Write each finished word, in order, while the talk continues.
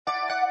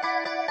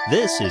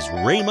This is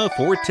Rhema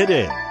for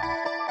today.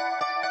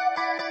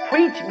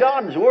 Preach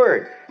God's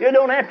Word. You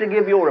don't have to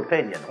give your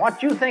opinion.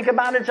 What you think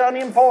about it's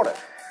unimportant.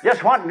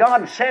 Just what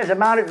God says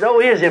about it, though,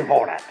 is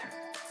important.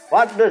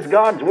 What does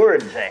God's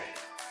Word say?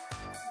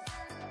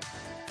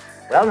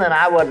 Well, then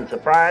I wasn't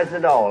surprised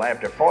at all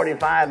after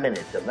 45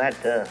 minutes of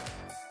that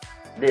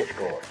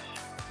discourse.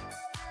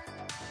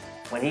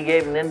 When he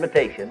gave an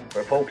invitation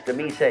for folks to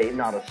be saved,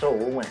 not a soul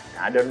went.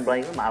 I didn't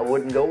blame him. I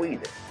wouldn't go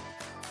either.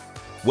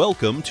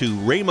 Welcome to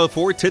Rhema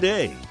for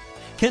today.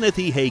 Kenneth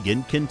E.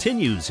 Hagin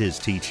continues his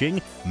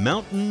teaching,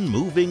 Mountain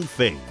Moving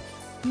Faith,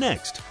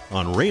 next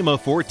on Rhema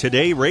for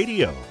Today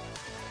Radio.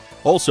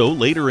 Also,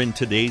 later in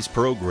today's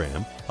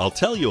program, I'll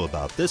tell you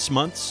about this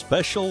month's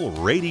special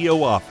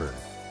radio offer.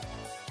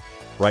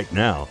 Right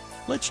now,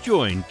 let's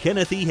join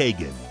Kenneth E.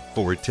 Hagin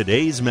for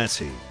today's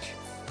message.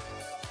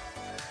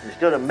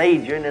 Instead of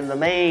majoring in the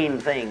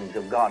main things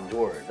of God's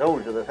Word,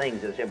 those are the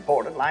things that's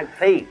important, like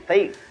faith.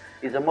 Faith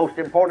is the most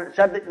important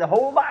subject in the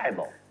whole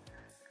Bible.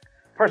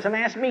 A person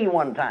asked me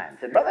one time,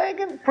 said, Brother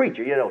Hagin,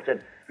 preacher,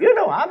 said,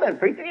 I've been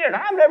preaching years.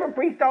 I've never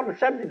preached on the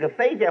subject of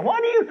faith yet.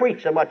 Why do you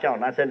preach so much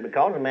on it? I said,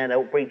 because a man that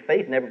don't preach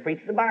faith never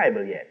preached the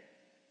Bible yet.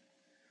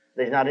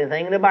 There's not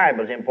anything in the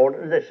Bible as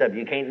important as this subject.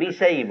 You can't be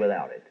saved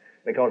without it,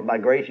 because by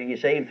grace are you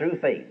saved through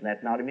faith, and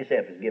that's not of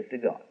yourself, it's a gift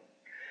of God.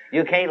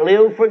 You can't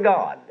live for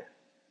God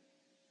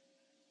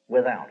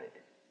without it.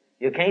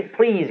 You can't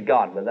please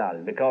God without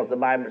it, because the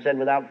Bible said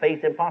without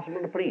faith it's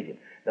impossible to please Him.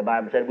 The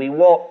Bible said we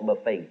walk by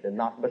faith and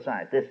not by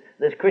sight.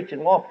 This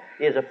Christian walk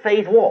is a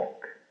faith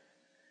walk.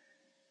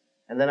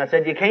 And then I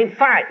said you can't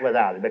fight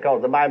without it,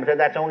 because the Bible said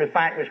that's the only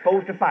fight we're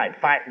supposed to fight.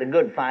 Fight the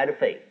good fight of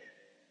faith.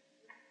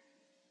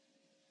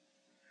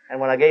 And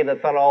when I gave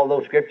that fellow all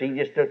those scriptures, he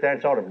just stood there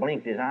and sort of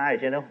blinked his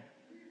eyes,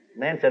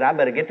 Man said, I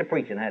better get to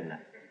preaching, hadn't I?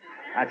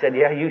 I said,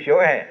 yeah, you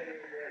sure have.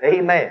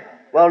 Amen.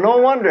 Well, no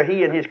wonder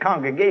he and his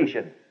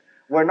congregation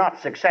were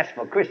not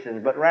successful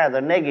Christians, but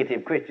rather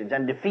negative Christians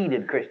and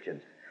defeated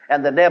Christians,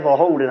 and the devil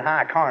holding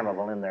high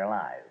carnival in their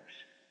lives.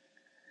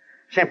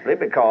 Simply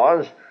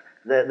because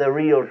the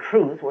real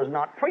truth was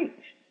not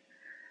preached.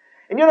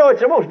 And it's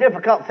the most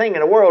difficult thing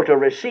in the world to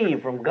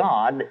receive from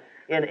God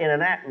in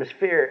an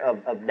atmosphere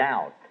of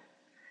doubt,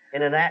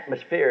 in an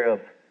atmosphere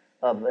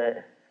of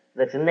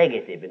that's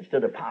negative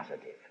instead of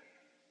positive.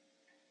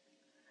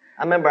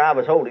 I remember I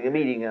was holding a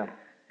meeting in a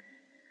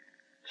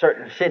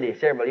certain city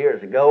several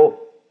years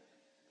ago.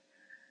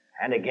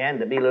 And again,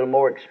 to be a little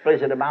more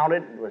explicit about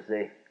it, it was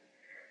the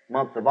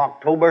month of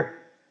October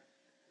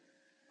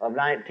of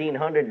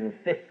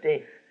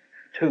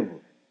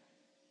 1952.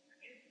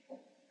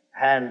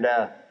 And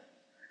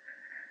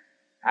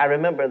I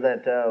remember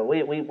that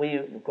we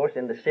of course,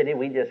 in the city,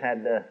 we just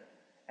had,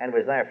 and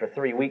was there for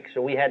 3 weeks,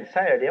 so we had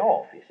Saturday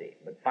off, you see.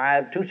 But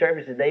 2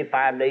 services a day,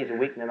 5 days a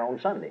week, and then on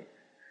Sunday.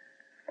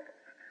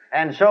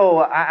 And so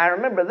I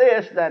remember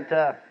this, that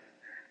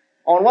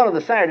on one of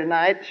the Saturday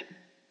nights,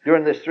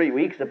 during this 3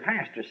 weeks, the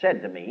pastor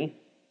said to me,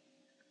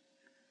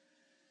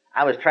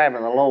 I was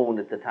traveling alone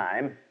at the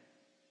time,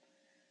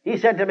 he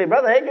said to me,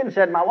 Brother Hagin,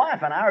 said, my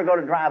wife and I are going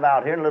to drive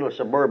out here in a little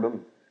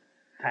suburban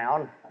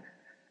town.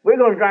 We're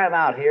going to drive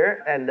out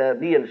here and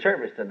be in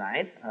service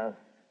tonight.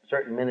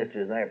 Certain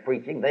ministers there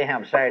preaching. They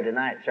have Saturday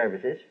night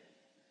services.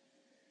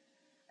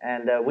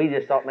 And we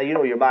just thought,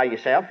 you're by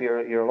yourself,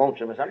 you're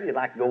lonesome or something, you'd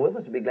like to go with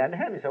us, we'd be glad to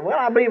have you. So, well,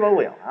 I believe I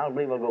will. I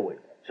believe I'll go with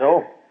you.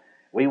 So,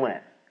 we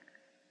went.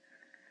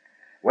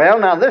 Well,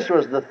 now this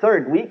was the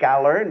 3rd week I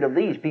learned of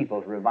these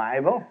people's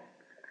revival.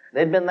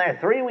 They'd been there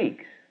 3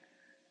 weeks.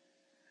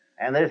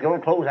 And they're going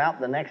to close out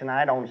the next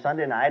night on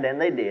Sunday night, and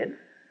they did.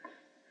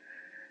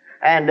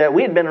 And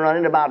we'd been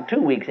running about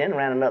 2 weeks in,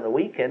 ran another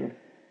week, and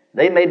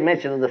they made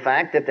mention of the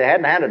fact that they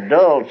hadn't had a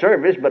dull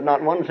service, but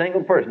not one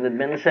single person had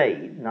been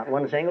saved. Not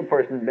one single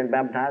person had been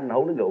baptized in the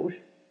Holy Ghost.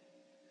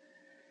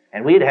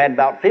 And we'd had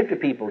about 50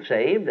 people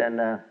saved, and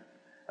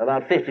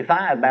about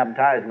 55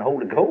 baptized in the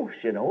Holy Ghost,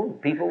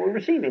 people were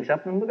receiving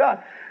something from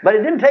God. But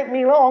it didn't take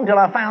me long till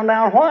I found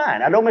out why.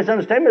 Now, don't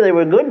misunderstand me, they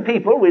were good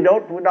people. We're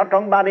not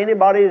talking about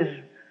anybody's,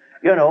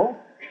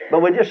 but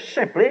we're just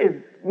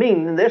simply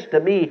meaning this to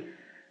be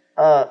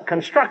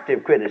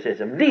constructive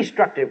criticism.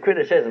 Destructive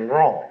criticism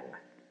wrong.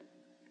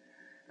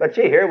 But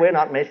see here, we're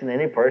not mentioning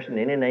any person,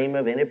 any name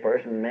of any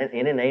person,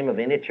 any name of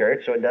any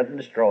church, so it doesn't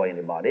destroy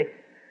anybody.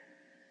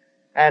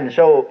 And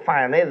so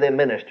finally the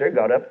minister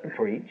got up and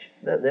preached,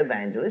 the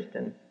evangelist,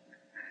 and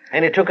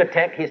he took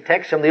his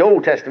text from the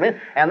Old Testament,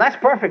 and that's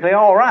perfectly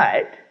all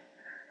right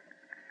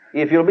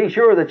if you'll be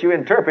sure that you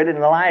interpret it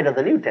in the light of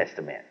the New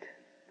Testament.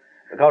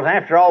 Because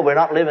after all, we're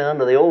not living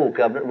under the Old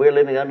Covenant, we're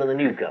living under the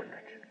New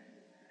Covenant.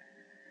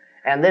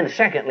 And then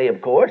secondly, of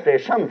course,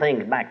 there's some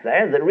things back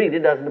there that really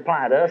doesn't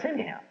apply to us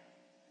anyhow.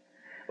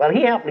 Well,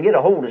 he happened to get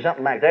a hold of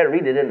something back there that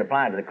really didn't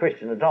apply to the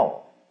Christian at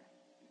all.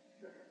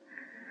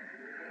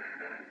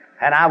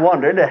 And I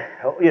wondered,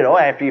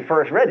 after he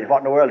first read it, what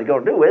in the world he's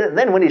going to do with it. And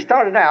then when he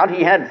started out,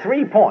 he had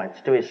 3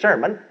 points to his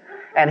sermon.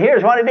 And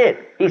here's what he did.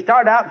 He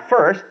started out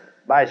first,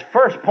 by his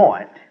first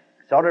point,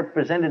 sort of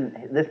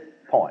presented this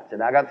points.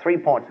 And I got 3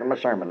 points in my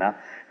sermon now.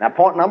 Now,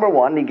 point number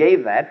 1, he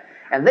gave that.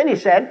 And then he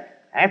said,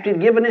 after he'd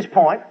given his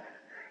point,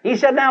 he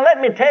said, now let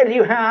me tell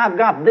you how I've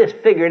got this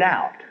figured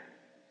out.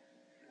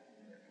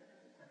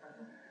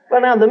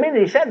 Well, now, the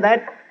minute he said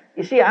that,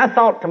 you see, I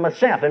thought to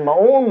myself in my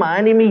own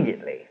mind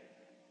immediately.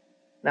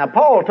 Now,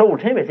 Paul told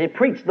Timothy,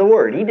 preach the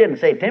word. He didn't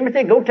say,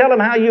 Timothy, go tell them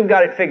how you've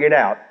got it figured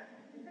out.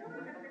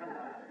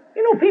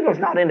 You know, people's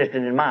not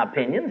interested in my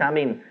opinions. I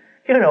mean,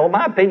 you know,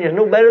 my opinion's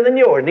no better than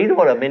yours. Neither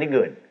one of them any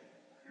good.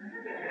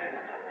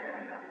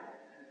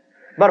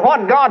 But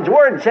what God's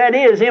Word said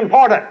is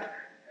important.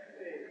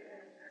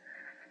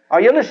 Are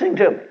you listening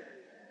to me?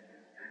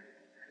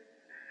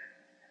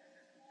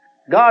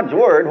 God's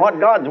Word, what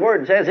God's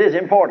Word says is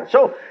important.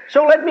 So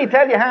let me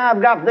tell you how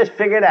I've got this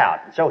figured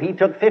out. So he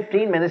took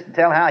 15 minutes to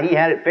tell how he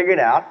had it figured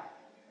out.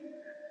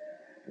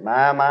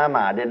 My.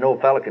 I didn't know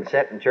a fellow could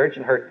sit in church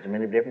and hurt in so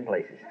many different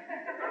places.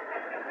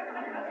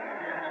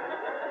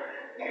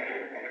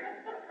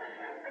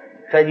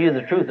 Tell you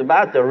the truth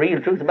about it, the real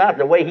truth about it,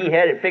 the way he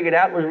had it figured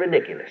out was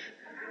ridiculous.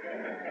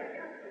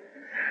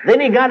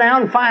 Then he got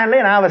down finally,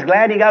 and I was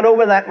glad he got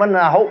over that one, and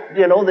I hoped,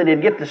 you know, that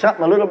he'd get to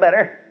something a little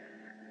better.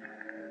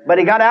 But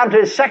he got down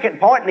to his second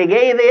point, and he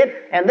gave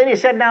it, and then he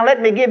said, now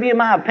let me give you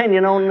my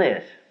opinion on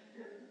this.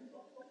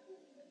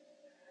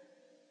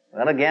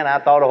 Well, again, I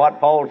thought of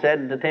what Paul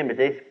said to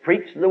Timothy,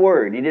 preach the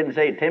word. He didn't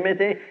say,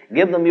 Timothy,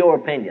 give them your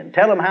opinion.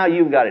 Tell them how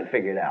you've got it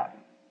figured out.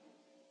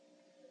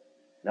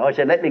 No, he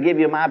said, let me give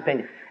you my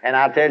opinion. And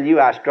I'll tell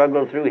you, I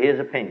struggled through his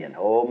opinion.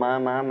 Oh,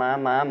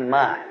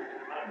 my.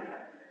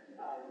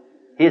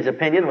 His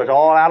opinion was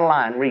all out of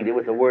line, really,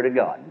 with the Word of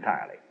God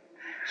entirely.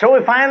 So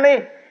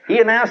he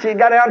announced he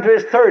got down to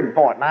his third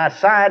point. And I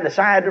sighed a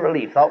sigh of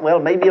relief. Thought, well,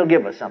 maybe he'll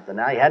give us something.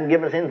 Now, he hadn't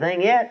given us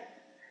anything yet.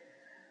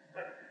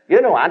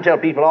 You know, I tell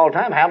people all the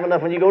time, have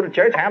enough when you go to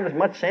church, have as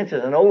much sense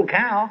as an old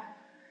cow.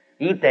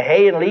 Eat the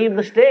hay and leave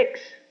the sticks.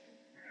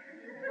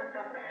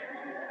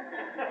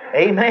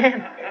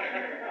 Amen.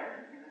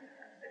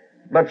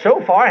 But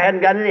so far, I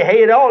hadn't got any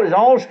hay at all. It's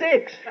all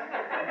sticks.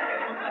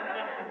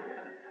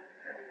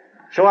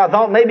 So I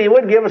thought maybe he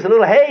would give us a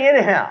little hay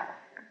anyhow.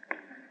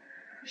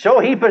 So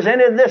he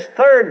presented this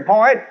third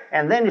point,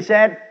 and then he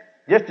said,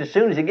 just as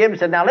soon as he gave it, he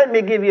said, now let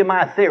me give you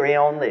my theory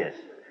on this.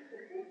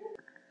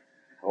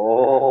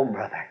 Oh,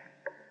 brother.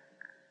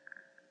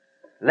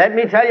 Let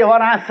me tell you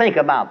what I think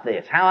about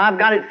this, how I've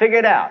got it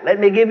figured out. Let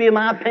me give you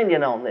my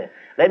opinion on this.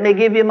 Let me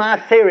give you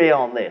my theory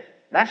on this.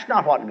 That's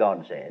not what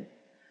God said.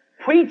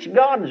 Preach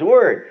God's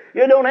Word.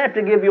 You don't have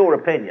to give your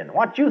opinion.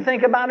 What you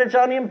think about it's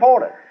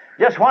unimportant.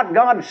 Just what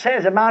God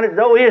says about it,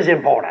 though, is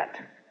important.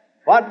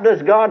 What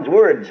does God's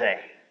Word say?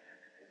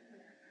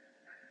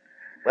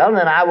 Well,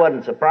 then I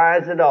wasn't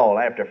surprised at all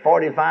after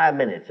 45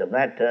 minutes of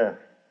that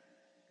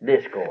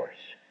discourse.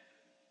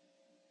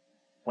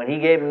 When he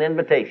gave an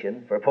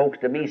invitation for folks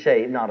to be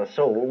saved, not a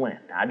soul went.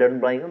 I didn't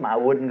blame him. I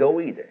wouldn't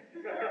go either.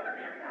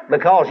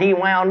 Because he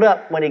wound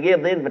up, when he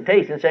gave the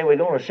invitation, saying, we're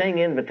going to sing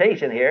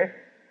invitation here.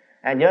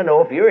 And you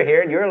know, if you're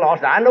here and you're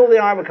lost, I know they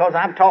are because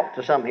I've talked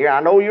to some here.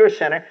 I know you're a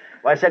sinner.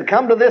 Well, I said,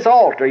 come to this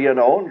altar, you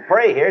know, and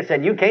pray here. I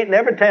said, you can't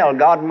never tell.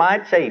 God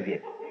might save you.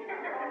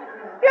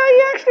 Yeah,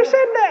 he actually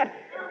said that.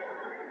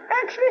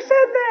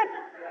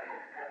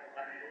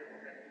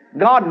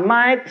 God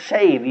might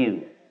save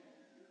you.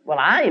 Well,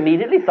 I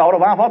immediately thought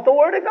about what the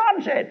Word of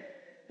God said.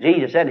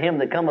 Jesus said, him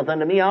that cometh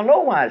unto me, I'll no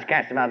wise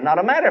cast him out. Not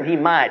a matter if he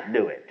might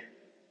do it.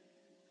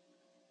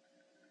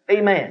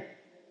 Amen.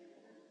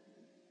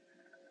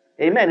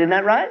 Amen, isn't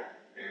that right?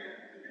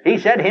 He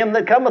said, him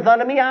that cometh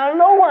unto me, I'll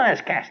no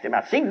wise cast him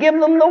out. See, give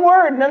them the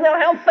Word, and then they'll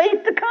have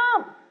faith to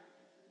come.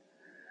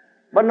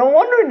 But no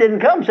wonder it didn't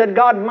come. Said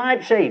God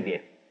might save you.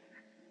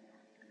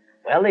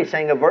 Well, they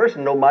sang a verse,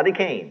 and nobody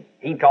came.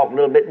 He talked a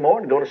little bit more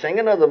and go to sing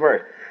another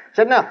verse.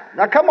 Said, now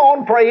come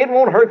on, pray. It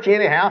won't hurt you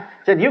anyhow.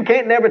 Said, you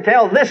can't never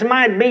tell. This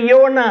might be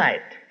your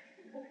night.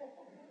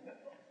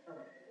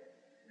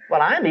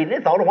 Well, I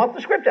immediately thought of what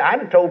the Scripture. I'd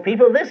have told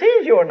people, this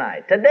is your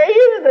night. Today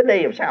is the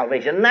day of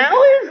salvation.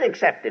 Now is the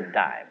accepted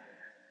time.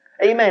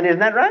 Amen. Isn't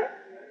that right?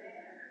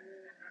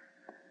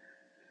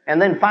 And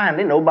then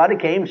finally, nobody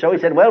came, so he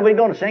said, well, we're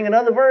going to sing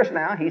another verse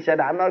now. He said,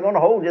 I'm not going to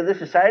hold you.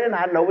 This is Saturday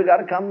night. I know we got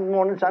to come in the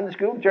morning Sunday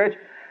school church.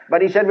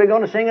 But he said, we're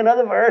going to sing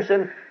another verse.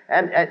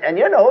 And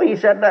you know, he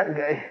said,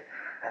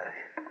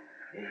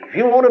 if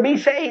you want to be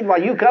saved, well,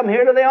 you come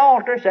here to the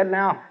altar. Said,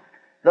 now,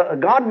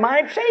 God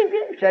might save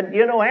you. Said,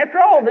 you know, after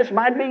all, this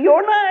might be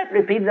your night.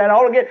 Repeated that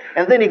all again.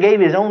 And then he gave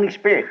his own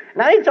experience.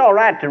 Now, it's all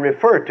right to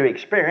refer to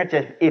experience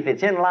if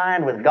it's in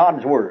line with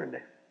God's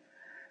Word.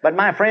 But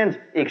my friends,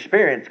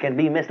 experience can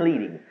be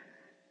misleading.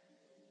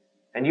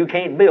 And you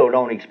can't build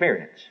on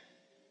experience.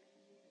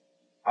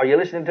 Are you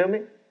listening to me?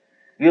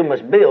 You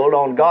must build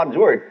on God's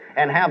Word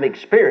and have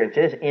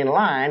experiences in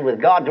line with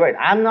God's Word.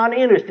 I'm not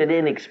interested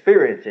in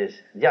experiences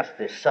just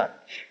as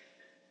such.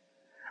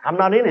 I'm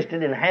not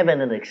interested in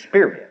having an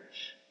experience.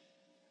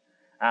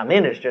 I'm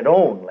interested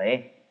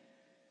only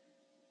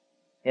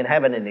in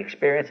having an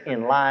experience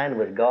in line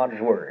with God's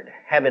Word.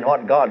 Having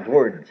what God's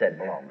Word said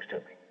belongs to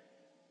me.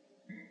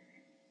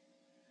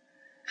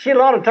 See, a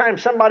lot of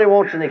times somebody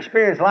wants an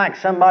experience like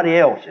somebody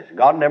else's.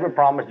 God never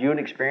promised you an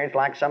experience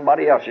like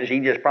somebody else's. He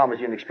just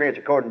promised you an experience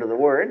according to the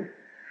Word.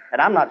 And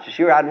I'm not so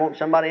sure I'd want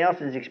somebody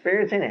else's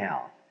experience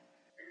anyhow.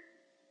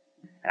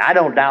 And I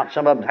don't doubt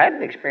some of them had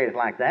an experience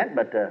like that,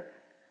 but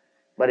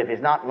if it's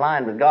not in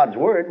line with God's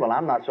Word, well,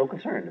 I'm not so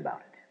concerned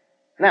about it.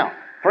 Now,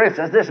 for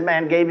instance, this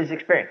man gave his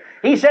experience.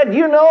 He said,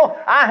 you know,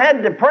 I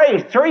had to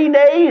pray 3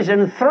 days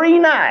and 3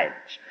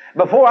 nights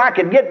before I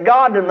could get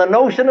God in the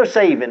notion of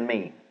saving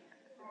me.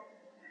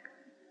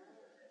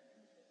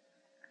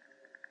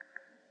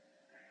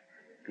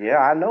 Yeah,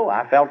 I know.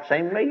 I felt the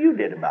same way you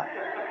did about it.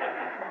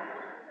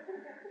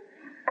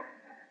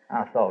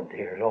 I thought,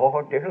 dear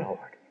Lord, dear Lord.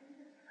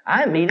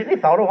 I immediately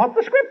thought of what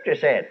the Scripture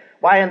said.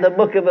 Why, in the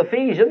book of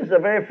Ephesians, the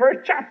very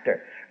first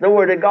chapter, the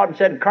Word of God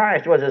said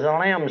Christ was as a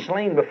lamb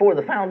slain before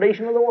the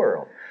foundation of the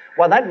world.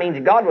 Well, that means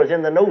God was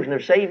in the notion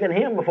of saving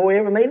him before he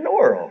ever made the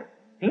world.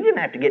 He didn't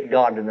have to get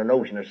God in the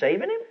notion of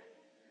saving him.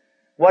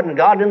 Wasn't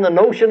God in the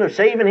notion of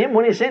saving him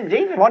when he sent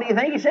Jesus? What do you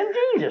think he sent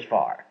Jesus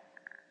for?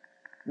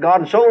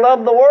 God so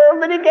loved the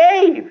world that he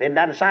gave. Isn't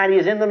that a sign he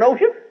is in the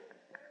notion?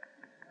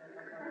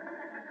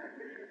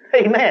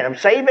 Amen. I'm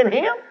saving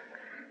him.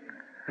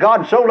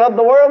 God so loved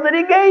the world that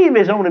he gave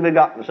his only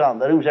begotten Son,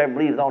 that whosoever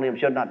believes on him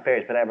should not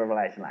perish but have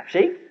everlasting life.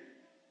 See?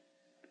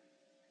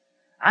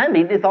 I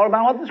immediately thought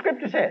about what the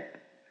Scripture said.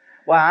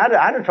 Well, I'd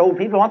have told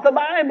people what the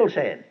Bible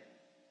said.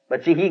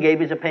 But see, he gave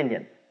his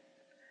opinion.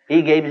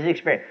 He gave his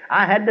experience.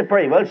 I had to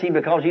pray. Well, see,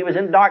 because he was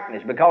in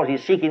darkness, because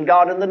he's seeking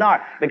God in the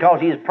dark,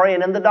 because he's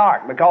praying in the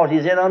dark, because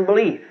he's in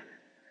unbelief.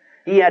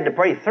 He had to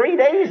pray 3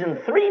 days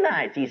and 3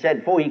 nights, he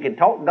said, before he could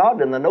talk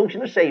God in the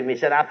notion of saving me. He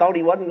said, I thought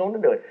he wasn't going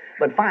to do it.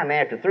 But finally,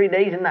 after 3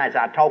 days and nights,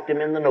 I talked him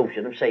in the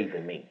notion of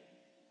saving me.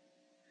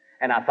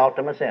 And I thought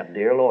to myself,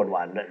 dear Lord,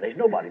 why, there's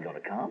nobody going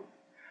to come.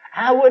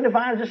 I wouldn't, if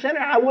I was a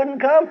sinner, I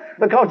wouldn't come,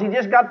 because he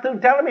just got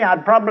through telling me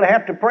I'd probably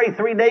have to pray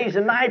 3 days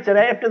and nights, and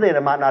after then I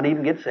might not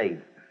even get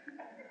saved.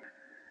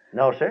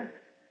 No, sir.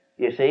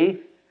 You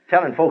see,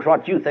 telling folks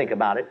what you think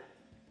about it,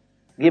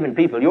 giving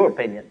people your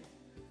opinion,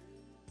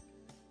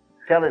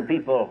 telling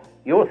people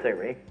your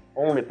theory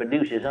only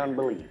produces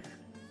unbelief.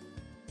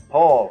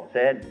 Paul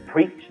said,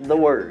 preach the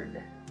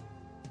Word.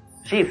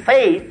 See,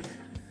 faith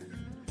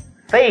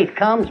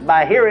comes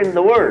by hearing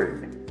the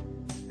Word.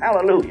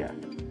 Hallelujah.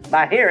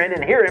 By hearing,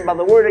 and hearing by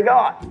the Word of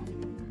God.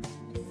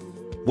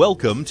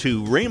 Welcome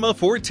to Rhema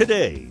for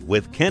Today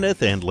with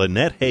Kenneth and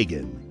Lynette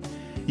Hagin.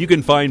 You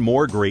can find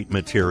more great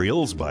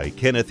materials by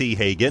Kenneth E.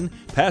 Hagin,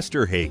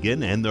 Pastor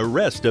Hagin, and the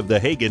rest of the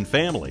Hagin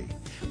family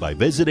by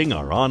visiting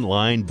our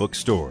online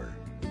bookstore.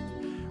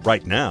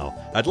 Right now,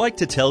 I'd like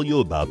to tell you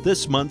about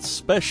this month's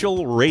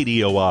special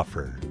radio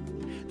offer.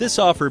 This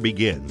offer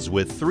begins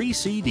with 3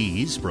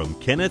 CDs from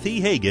Kenneth E.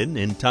 Hagin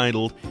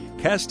entitled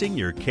Casting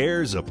Your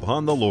Cares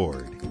Upon the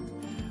Lord.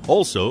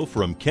 Also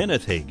from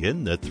Kenneth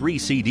Hagin, the 3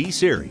 CD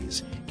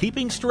series,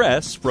 Keeping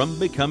Stress from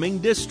Becoming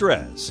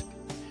Distress.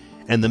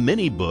 And the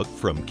mini book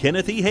from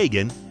Kenneth E.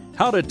 Hagin,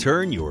 How to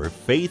Turn Your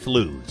Faith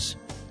Loose.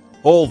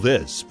 All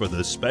this for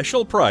the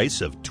special price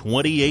of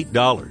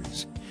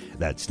 $28.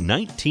 That's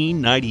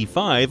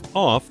 $19.95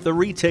 off the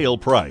retail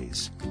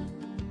price.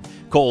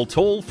 Call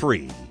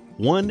toll-free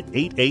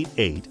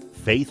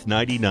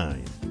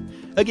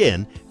 1-888-FAITH-99.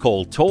 Again,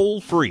 call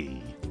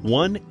toll-free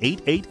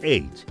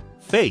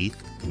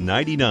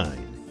 1-888-FAITH-99.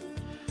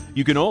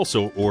 You can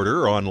also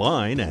order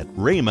online at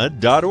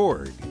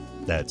rhema.org.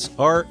 That's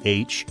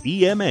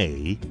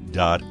RHEMA.org.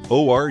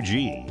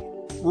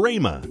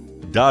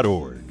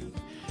 Rhema.org.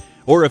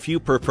 Or if you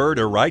prefer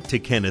to write to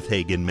Kenneth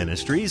Hagin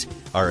Ministries,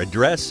 our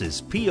address is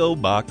P.O.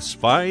 Box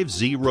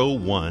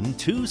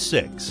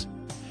 50126,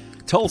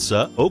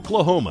 Tulsa,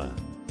 Oklahoma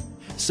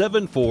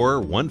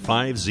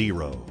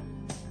 74150.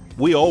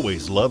 We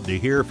always love to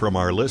hear from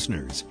our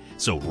listeners,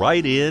 so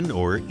write in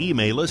or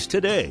email us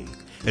today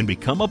and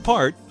become a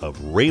part of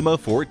Rhema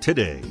for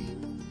Today.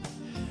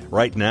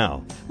 Right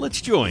now,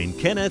 let's join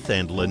Kenneth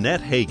and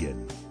Lynette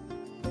Hagin.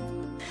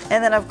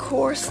 And then, of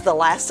course, the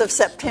last of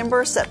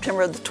September the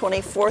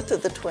 24th through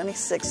the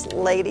 26th,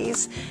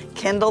 ladies,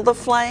 Kindle the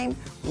Flame,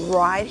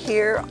 right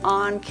here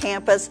on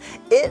campus.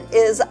 It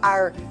is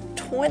our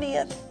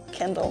 20th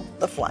Kindle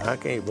the Flame. I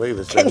can't believe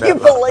it's been that long. Can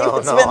you believe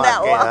it's been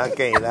that long? I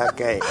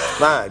can't.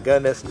 My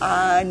goodness.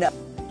 I know.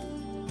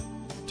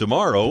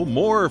 Tomorrow,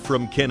 more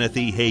from Kenneth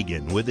E.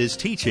 Hagin with his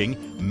teaching,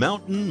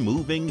 Mountain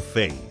Moving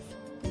Faith.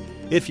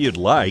 If you'd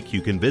like,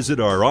 you can visit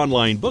our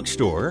online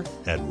bookstore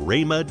at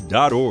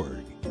rhema.org.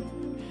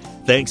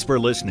 Thanks for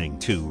listening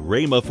to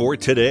Rhema for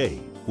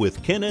Today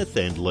with Kenneth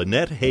and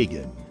Lynette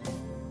Hagin.